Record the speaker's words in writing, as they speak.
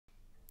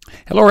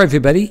Hello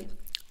everybody,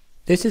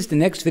 this is the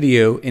next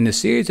video in a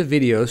series of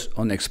videos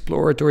on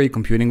exploratory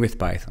computing with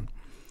Python.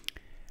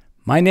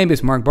 My name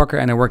is Mark Bakker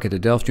and I work at the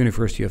Delft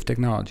University of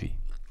Technology.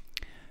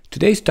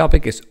 Today's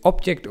topic is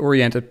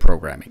object-oriented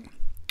programming.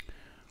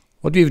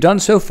 What we've done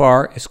so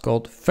far is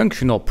called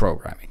functional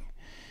programming.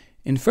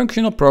 In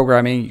functional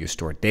programming you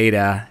store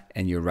data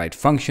and you write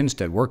functions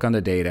that work on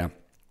the data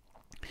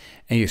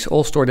and you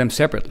all store them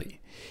separately.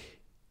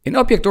 In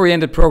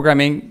object-oriented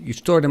programming you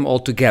store them all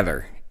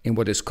together in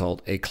what is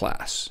called a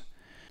class.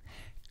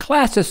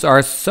 Classes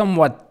are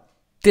somewhat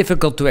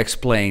difficult to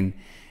explain,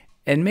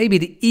 and maybe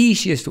the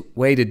easiest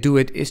way to do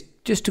it is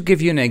just to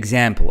give you an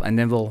example, and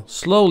then we'll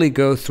slowly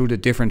go through the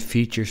different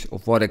features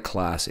of what a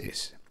class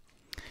is.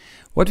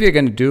 What we're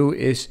going to do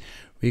is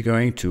we're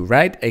going to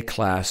write a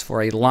class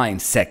for a line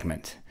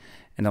segment.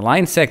 And a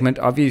line segment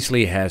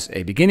obviously has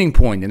a beginning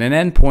point and an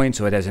end point,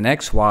 so it has an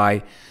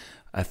xy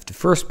of the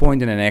first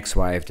point and an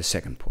xy of the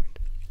second point.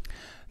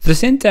 The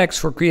syntax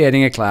for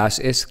creating a class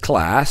is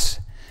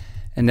class,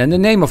 and then the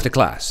name of the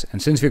class.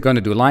 And since we're going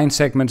to do line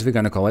segments, we're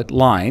going to call it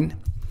line.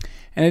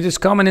 And it is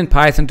common in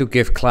Python to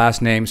give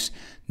class names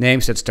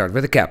that start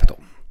with a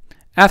capital.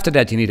 After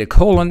that you need a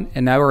colon,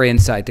 and now we're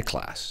inside the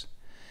class.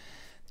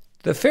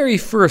 The very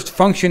first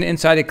function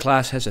inside a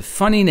class has a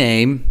funny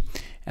name,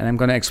 and I'm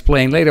going to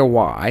explain later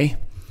why.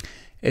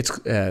 It's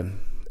a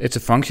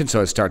function,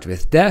 so it starts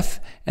with def,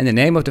 and the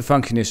name of the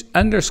function is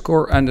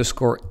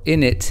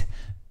 __init_.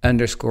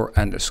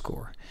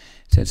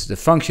 Since the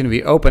function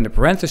we open the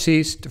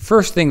parentheses, the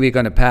first thing we're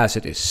going to pass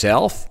it is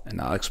self, and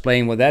I'll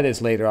explain what that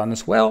is later on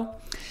as well.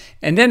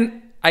 And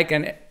then I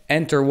can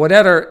enter what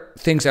other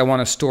things I want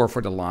to store for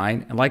the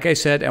line. And like I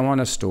said, I want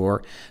to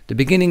store the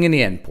beginning and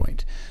the end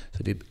point.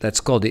 So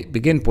that's called the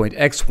begin point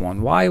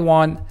x1,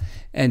 y1,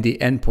 and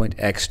the end point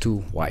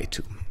x2,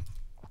 y2.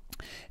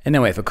 And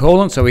then we have a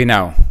colon, so we're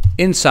now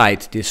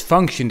inside this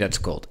function that's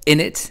called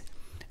init.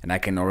 And I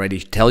can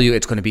already tell you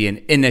it's going to be an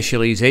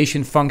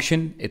initialization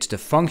function. It's the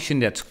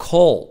function that's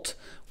called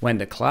when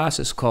the class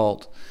is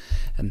called.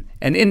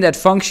 And in that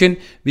function,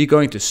 we're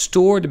going to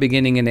store the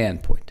beginning and the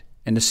end point.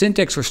 And the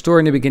syntax for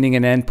storing the beginning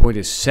and end point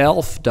is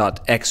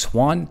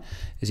self.x1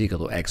 is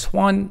equal to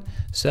x1,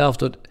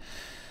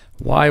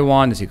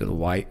 self.y1 is equal to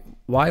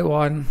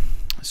y1,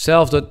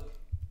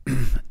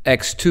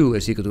 self.x2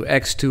 is equal to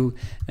x2,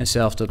 and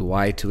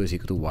self.y2 is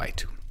equal to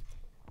y2.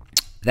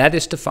 That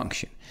is the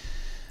function.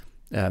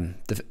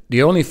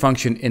 The only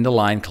function in the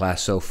line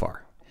class so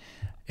far.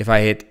 If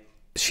I hit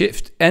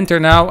Shift Enter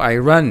now, I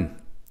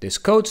run this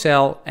code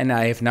cell and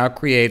I have now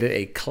created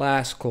a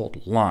class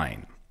called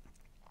line.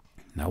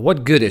 Now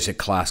what good is a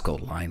class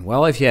called line?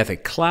 Well, if you have a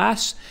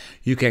class,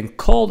 you can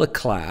call the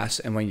class,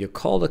 and when you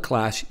call the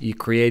class, you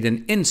create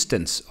an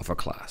instance of a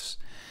class.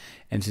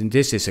 And since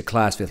this is a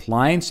class with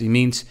lines, it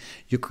means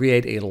you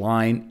create a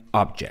line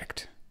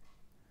object.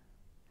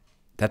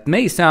 That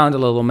may sound a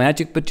little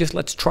magic, but just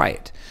let's try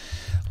it.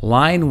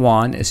 Line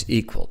 1 is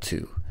equal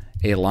to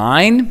a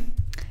line,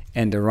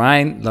 and the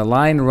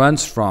line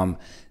runs from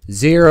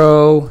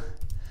 0,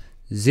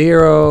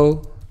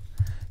 0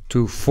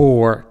 to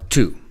 4,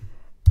 2.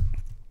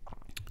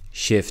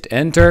 Shift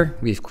Enter,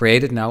 we've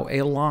created now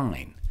a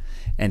line.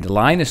 And the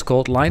line is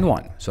called line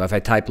 1. So if I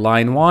type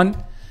line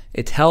 1,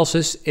 it tells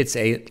us it's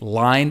a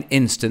line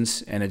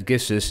instance, and it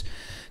gives us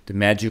the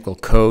magical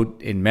code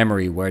in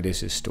memory where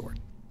this is stored.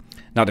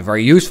 Now the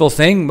very useful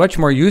thing, much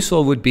more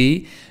useful, would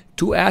be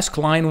to ask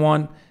line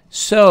 1,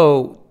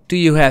 so do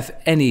you have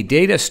any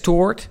data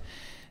stored?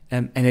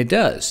 And it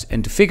does.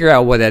 And to figure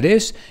out what that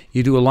is,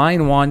 you do a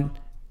line 1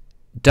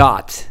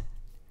 dot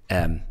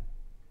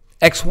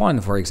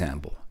x1, for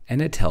example,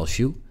 and it tells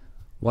you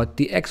what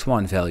the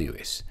x1 value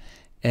is.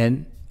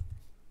 And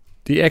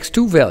the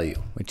x2 value,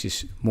 which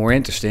is more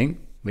interesting,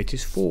 which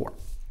is 4.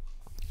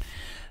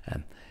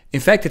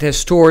 In fact, it has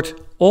stored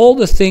all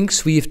the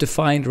things we've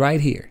defined right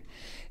here.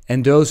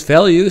 And those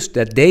values,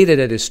 that data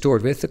that is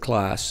stored with the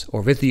class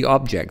or with the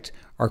object,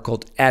 are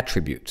called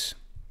attributes.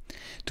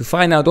 To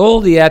find out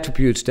all the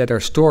attributes that are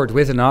stored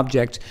with an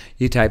object,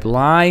 you type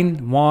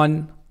line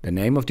 1, the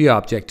name of the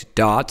object,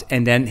 dot,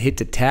 and then hit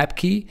the tab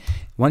key.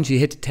 Once you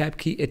hit the tab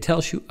key, it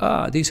tells you,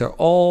 these are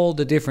all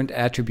the different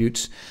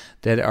attributes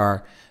that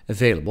are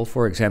available.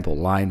 For example,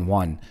 line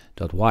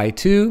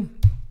 1.y2.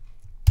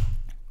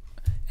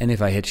 And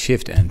if I hit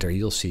Shift Enter,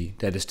 you'll see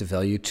that is the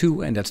value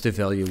 2, and that's the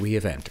value we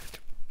have entered.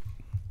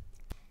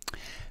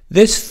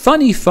 This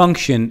funny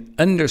function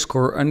 __init__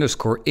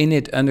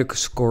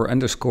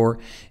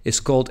 is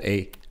called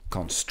a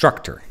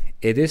constructor.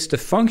 It is the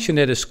function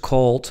that is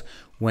called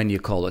when you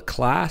call a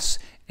class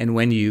and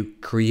when you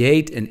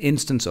create an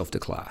instance of the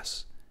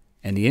class.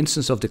 And the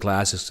instance of the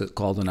class is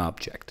called an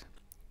object.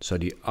 So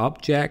the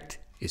object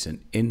is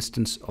an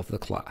instance of the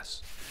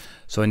class.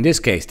 So in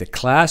this case, the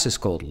class is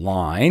called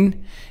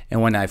line,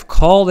 and when I've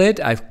called it,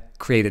 I've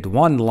created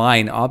one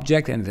line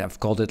object and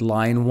I've called it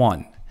line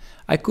 1.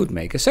 I could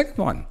make a second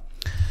one.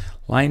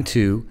 Line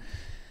 2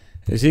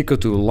 is equal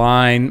to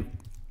line,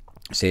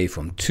 say,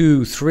 from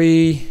 2,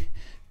 3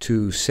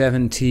 to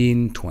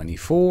 17,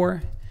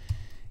 24.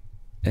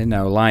 And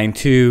now line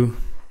 2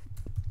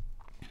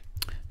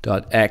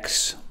 dot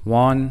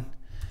x1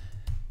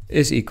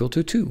 is equal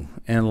to 2.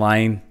 And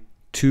line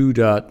 2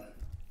 dot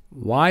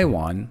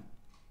y1,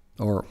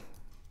 or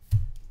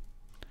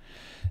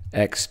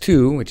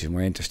x2, which is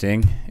more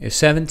interesting, is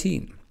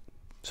 17.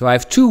 So I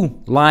have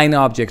two line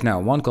objects now,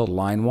 one called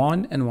line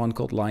 1 and one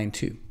called line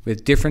 2,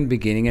 with different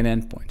beginning and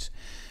end points.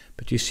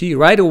 But you see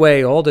right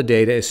away all the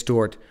data is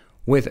stored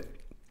with it.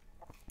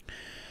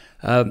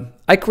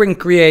 I can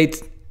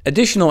create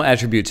additional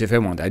attributes if I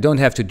want. I don't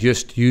have to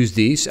just use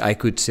these. I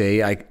could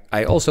say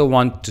I also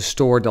want to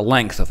store the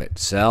length of it,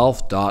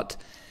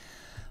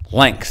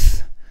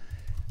 self.length.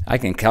 I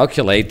can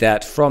calculate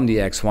that from the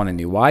x1 and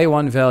the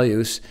y1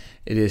 values.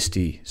 It is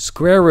the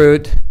square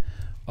root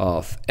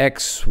of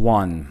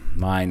x1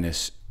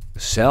 minus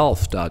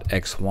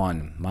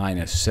self.x1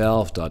 minus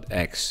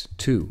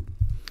self.x2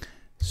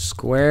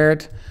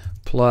 squared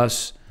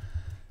plus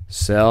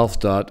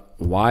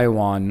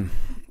self.y1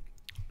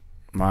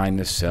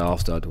 minus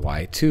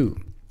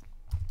self.y2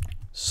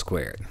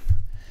 squared.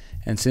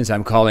 And since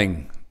I'm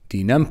calling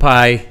the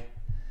NumPy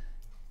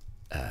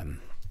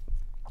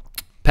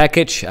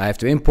package, I have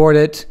to import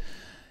it.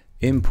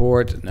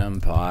 Import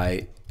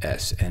NumPy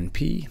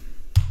snp.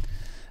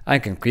 I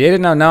can create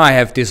it now. Now I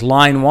have this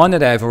line 1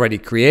 that I've already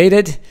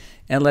created,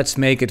 and let's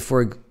make it,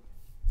 for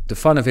the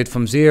fun of it,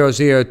 from 0,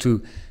 0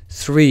 to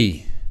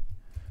 3,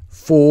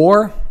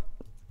 4.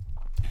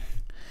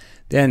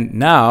 Then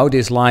now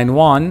this line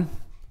 1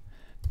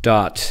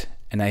 dot,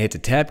 and I hit the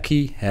tab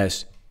key,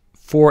 has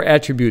 4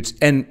 attributes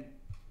and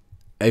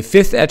a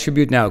 5th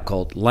attribute now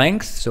called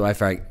length. So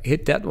if I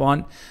hit that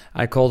one,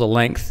 I call the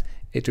length,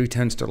 it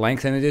returns the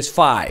length, and it is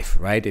 5,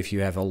 right? If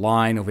you have a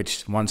line of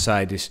which one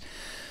side is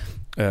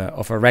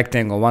of a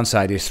rectangle, one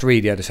side is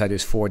 3, the other side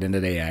is 4, then the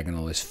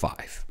diagonal is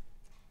 5.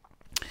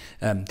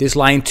 This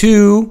line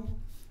 2,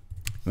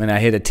 when I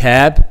hit a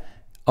tab,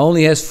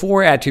 only has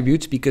 4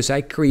 attributes because I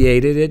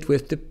created it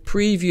with the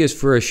previous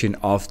version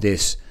of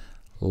this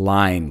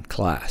line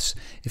class.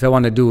 If I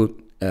want to do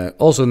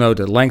also know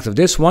the length of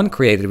this one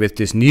created with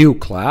this new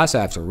class, I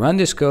have to run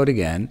this code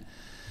again,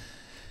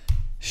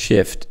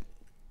 shift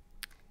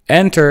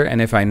enter,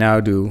 and if I now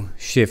do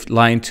shift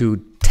line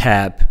 2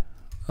 tab,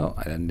 oh,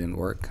 that didn't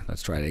work.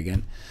 Let's try it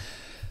again.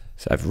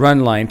 So I've run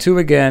line 2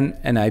 again,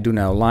 and I do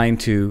now line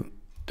 2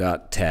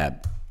 dot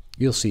tab.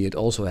 You'll see it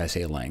also has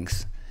a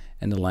length,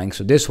 and the length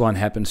of this one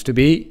happens to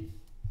be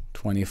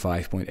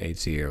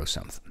 25.80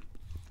 something.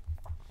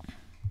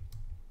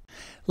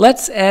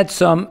 Let's add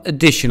some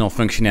additional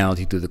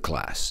functionality to the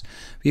class.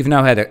 We've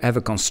now have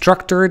a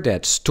constructor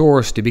that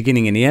stores the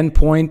beginning and the end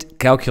point,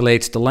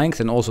 calculates the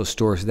length, and also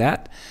stores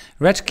that.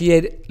 Let's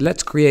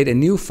create a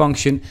new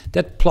function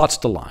that plots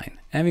the line,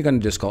 and we're going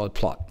to just call it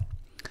plot.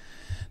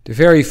 The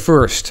very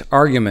first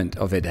argument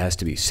of it has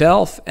to be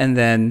self, and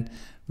then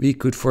we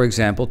could, for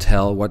example,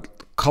 tell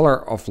what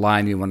color of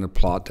line we want to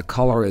plot. The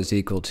color is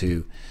equal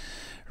to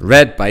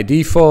red by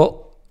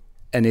default,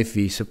 and if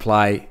we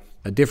supply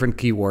a different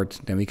keyword,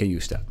 then we can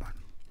use that one.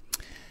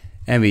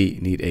 And we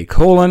need a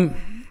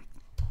colon,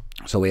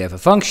 so we have a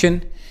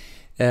function,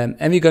 and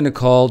we're going to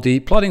call the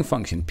plotting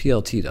function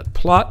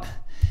plt.plot,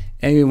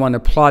 and we want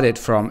to plot it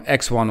from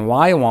x1,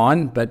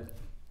 y1, but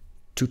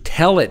to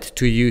tell it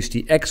to use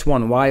the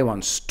x1,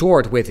 y1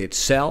 stored with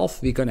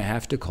itself, we're going to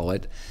have to call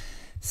it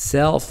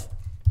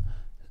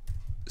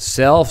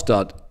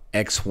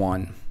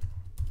self.x1,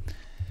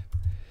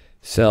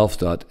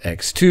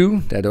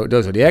 self.x2,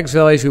 those are the x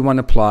values we want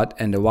to plot,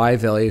 and the y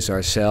values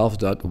are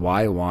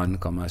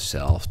self.y1,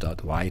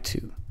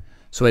 self.y2.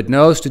 So it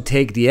knows to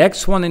take the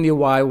x1 and the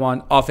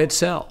y1 of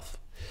itself.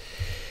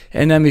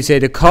 And then we say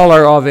the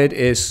color of it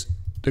is,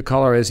 the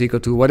color is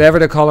equal to whatever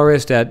the color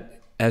is that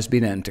has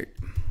been entered.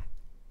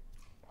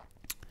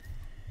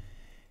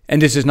 And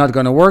this is not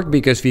going to work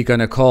because we're going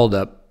to call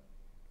the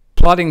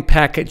plotting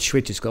package,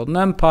 which is called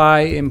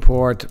NumPy,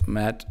 import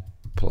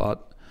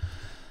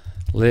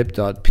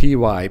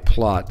matplotlib.py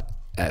plot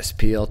as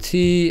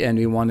plt, and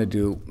we want to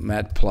do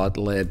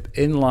matplotlib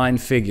inline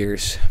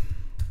figures.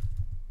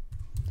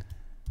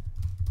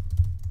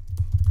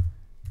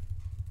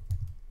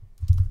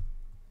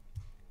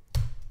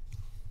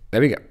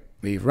 There we go.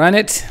 We run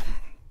it.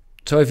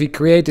 So if we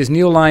create this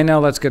new line now,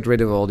 let's get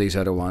rid of all these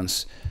other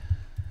ones.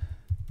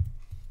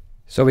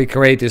 So we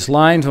create this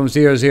line from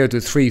 0, 0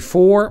 to 3,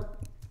 4.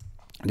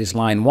 This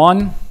line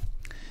 1.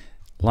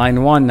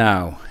 Line 1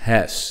 now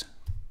has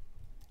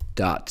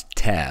dot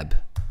tab,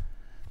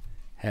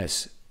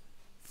 has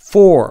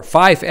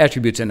 5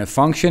 attributes and a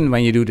function.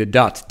 When you do the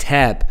dot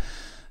tab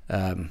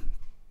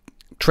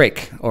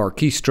trick or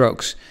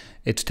keystrokes,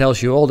 it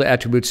tells you all the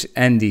attributes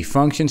and the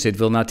functions. It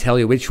will not tell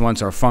you which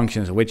ones are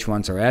functions and which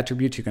ones are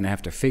attributes. You're going to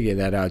have to figure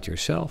that out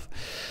yourself.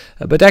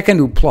 But I can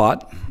do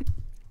plot.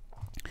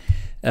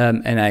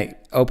 And I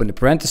open the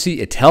parenthesis.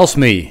 It tells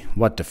me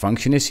what the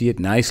function is. See, it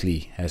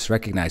nicely has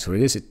recognized what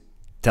it is. It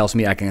tells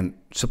me I can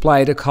supply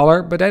it a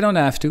color, but I don't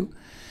have to.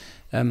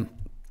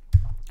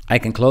 I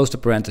can close the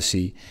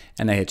parenthesis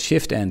and I hit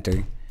Shift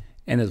Enter,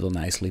 and it will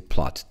nicely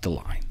plot the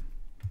line.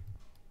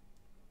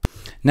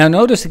 Now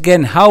notice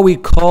again how we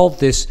called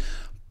this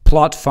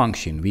plot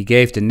function. We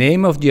gave the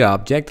name of the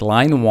object,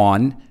 line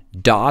 1,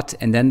 dot,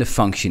 and then the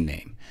function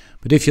name.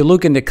 But if you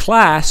look in the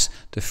class,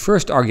 the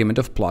first argument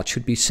of plot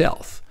should be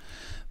self.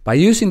 By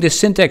using this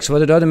syntax,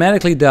 what it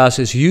automatically does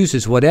is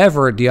uses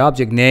whatever the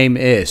object name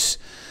is,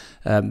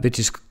 which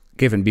is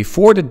given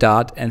before the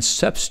dot, and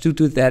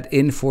substitute that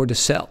in for the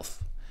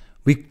self.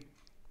 We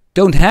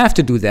don't have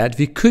to do that.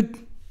 We could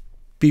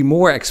be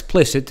more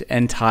explicit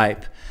and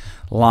type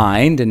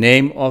line, the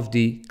name of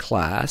the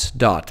class,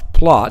 dot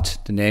plot,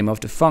 the name of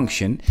the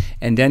function,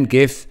 and then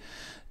give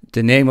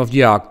the name of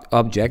the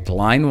object,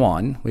 line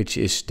 1, which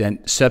is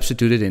then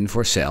substituted in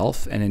for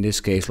self. And in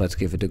this case, let's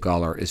give it the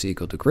color is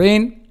equal to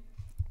green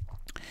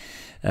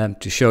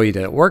to show you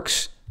that it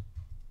works.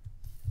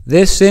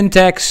 This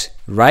syntax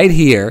right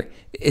here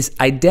is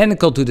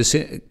identical to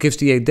the, gives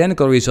the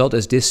identical result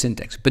as this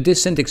syntax, but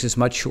this syntax is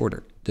much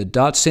shorter. The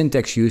dot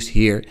syntax used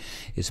here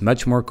is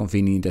much more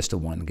convenient as the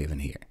one given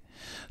here.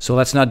 So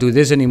let's not do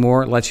this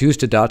anymore. Let's use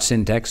the dot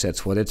syntax.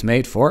 That's what it's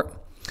made for.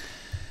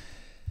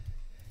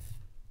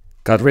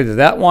 Got rid of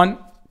that one.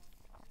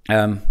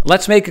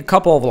 Let's make a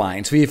couple of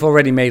lines. We've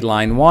already made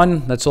line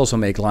 1. Let's also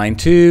make line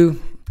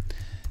 2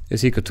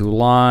 is equal to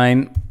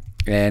line,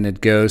 and it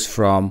goes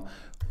from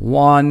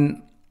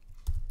 1,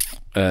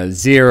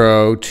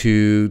 0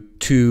 to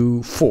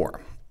 2,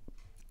 4.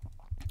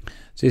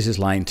 So this is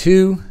line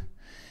 2.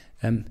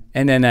 And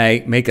then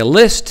I make a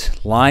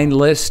list, line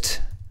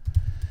list,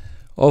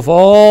 of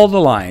all the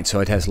lines. So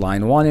it has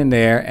line 1 in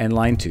there and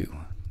line 2.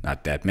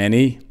 Not that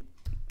many.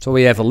 So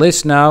we have a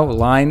list now,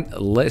 line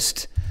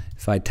list.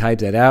 If I type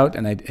that out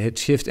and I hit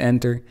Shift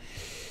Enter,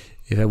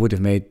 if I would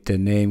have made the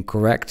name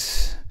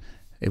correct,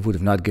 it would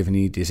have not given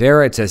me this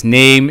error. It says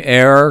name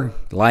error.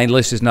 Line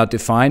list is not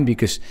defined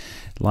because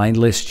line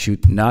list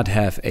should not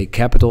have a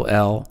capital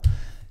L.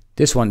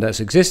 This one does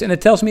exist, and it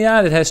tells me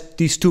it has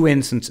these 2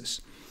 instances.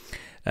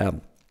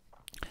 The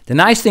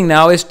nice thing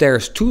now is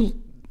there's 2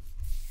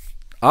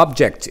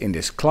 objects in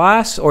this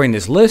class or in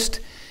this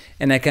list,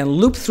 and I can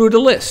loop through the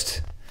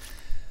list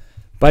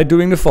by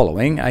doing the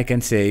following. I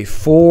can say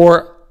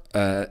for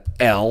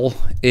L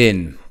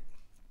in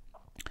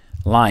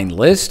line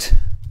list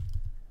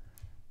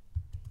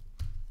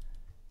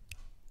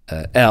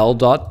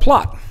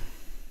L.plot.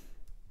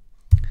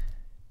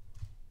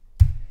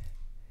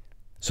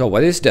 So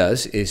what this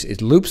does is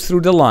it loops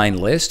through the line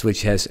list,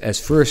 which has as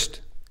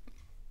first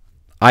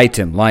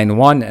item line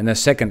 1 and a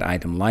second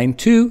item line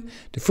 2.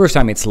 The first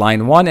time it's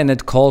line 1 and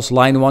it calls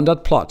line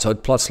 1.plot, so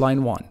it plots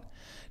line 1.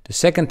 The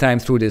second time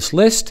through this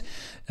list,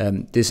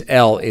 this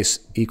L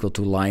is equal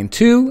to line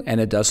 2 and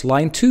it does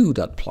line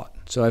 2.plot.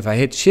 So if I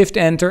hit Shift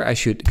Enter, I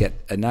should get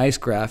a nice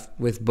graph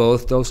with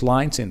both those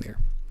lines in there.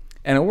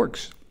 And it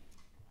works.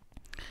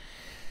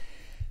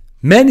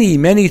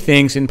 Many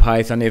things in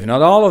Python, if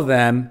not all of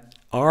them,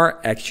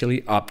 are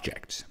actually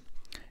objects.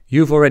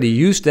 You've already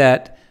used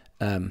that,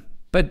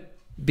 but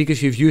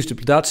because you've used the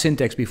dot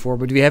syntax before,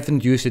 but we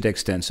haven't used it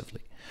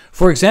extensively.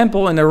 For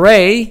example, an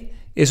array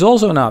is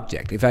also an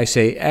object. If I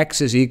say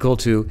x is equal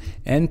to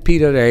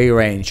np.array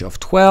range of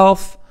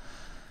 12,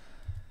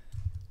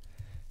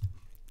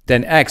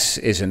 then x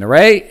is an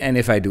array, and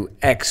if I do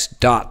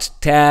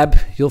x.tab,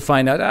 you'll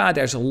find out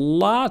there's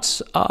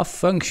lots of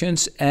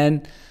functions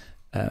and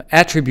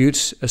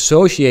attributes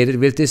associated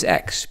with this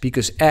x,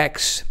 because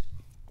x,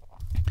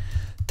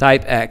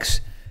 type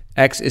x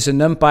is a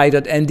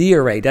numpy.nd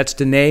array. That's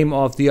the name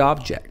of the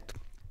object.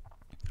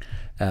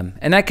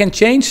 And I can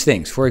change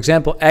things. For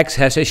example, x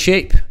has a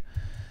shape,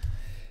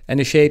 and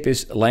the shape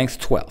is length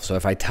 12. So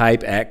if I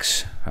type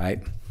x,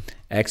 right,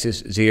 x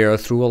is 0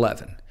 through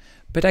 11.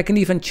 But I can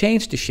even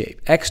change the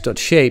shape.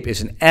 X.shape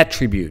is an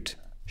attribute.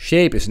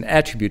 Shape is an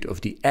attribute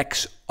of the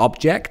x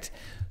object.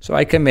 So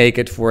I can make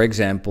it, for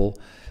example,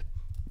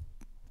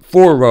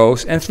 4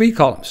 rows and 3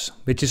 columns,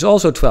 which is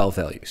also 12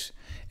 values.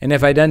 And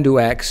if I then do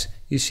x,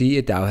 you see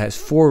it now has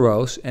 4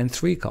 rows and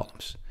 3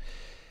 columns.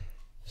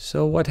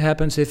 So what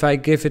happens if I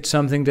give it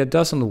something that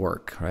doesn't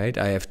work, right?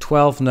 I have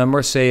 12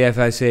 numbers, say if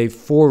I say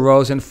 4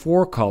 rows and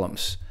 4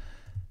 columns.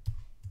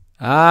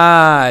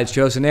 It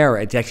shows an error.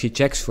 It actually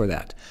checks for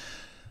that.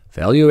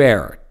 Value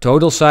error.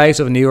 Total size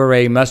of a new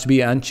array must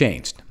be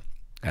unchanged.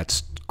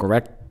 That's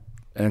correct.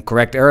 A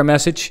correct error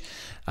message.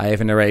 I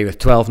have an array with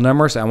 12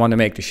 numbers. I want to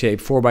make the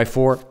shape 4 by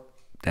 4.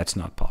 That's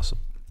not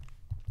possible.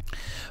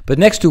 But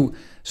next to,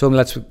 so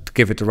let's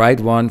give it the right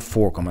one,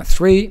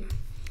 4,3.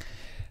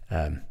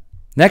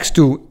 Next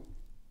to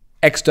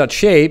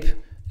x.shape,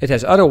 it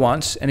has other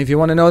ones. And if you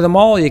want to know them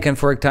all, you can,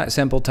 for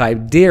example,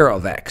 type dir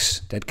of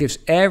x. That gives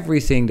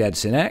everything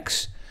that's in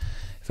x.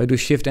 If I do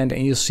Shift Enter,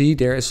 and you'll see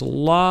there is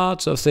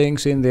lots of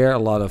things in there, a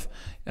lot of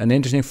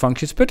interesting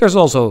functions. But there's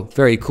also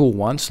very cool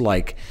ones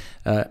like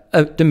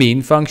the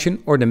mean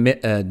function, or the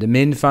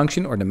min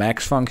function, or the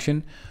max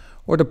function,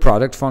 or the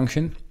product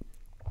function.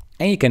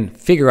 And you can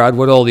figure out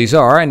what all these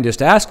are and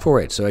just ask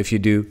for it. So if you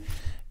do,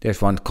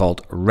 there's one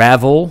called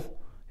ravel,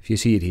 if you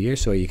see it here.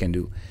 So you can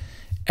do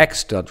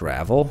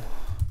x.ravel,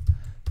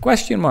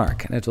 question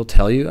mark, and it will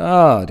tell you,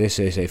 oh, this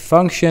is a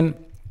function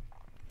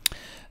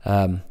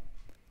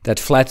that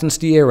flattens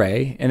the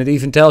array, and it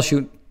even tells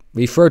you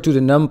refer to the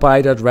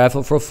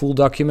numpy.ravel for full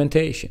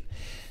documentation.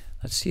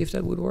 Let's see if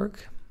that would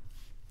work.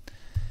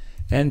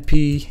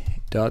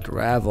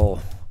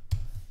 np.ravel.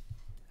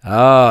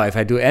 Oh, if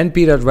I do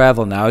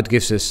np.ravel now, it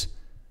gives us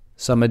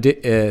some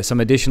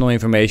additional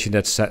information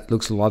that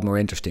looks a lot more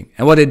interesting.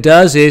 And what it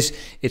does is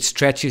it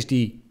stretches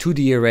the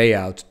 2D array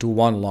out to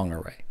one long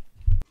array.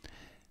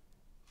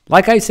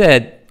 Like I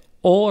said,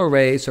 all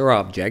arrays are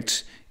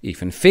objects.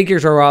 Even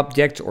figures are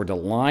objects, or the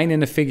line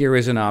in a figure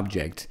is an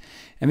object.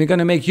 And we're going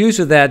to make use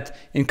of that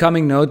in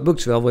coming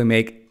notebooks. Well, we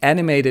make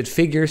animated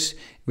figures.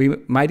 We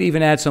might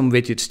even add some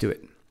widgets to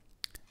it.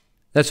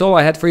 That's all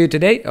I had for you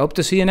today. I hope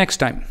to see you next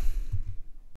time.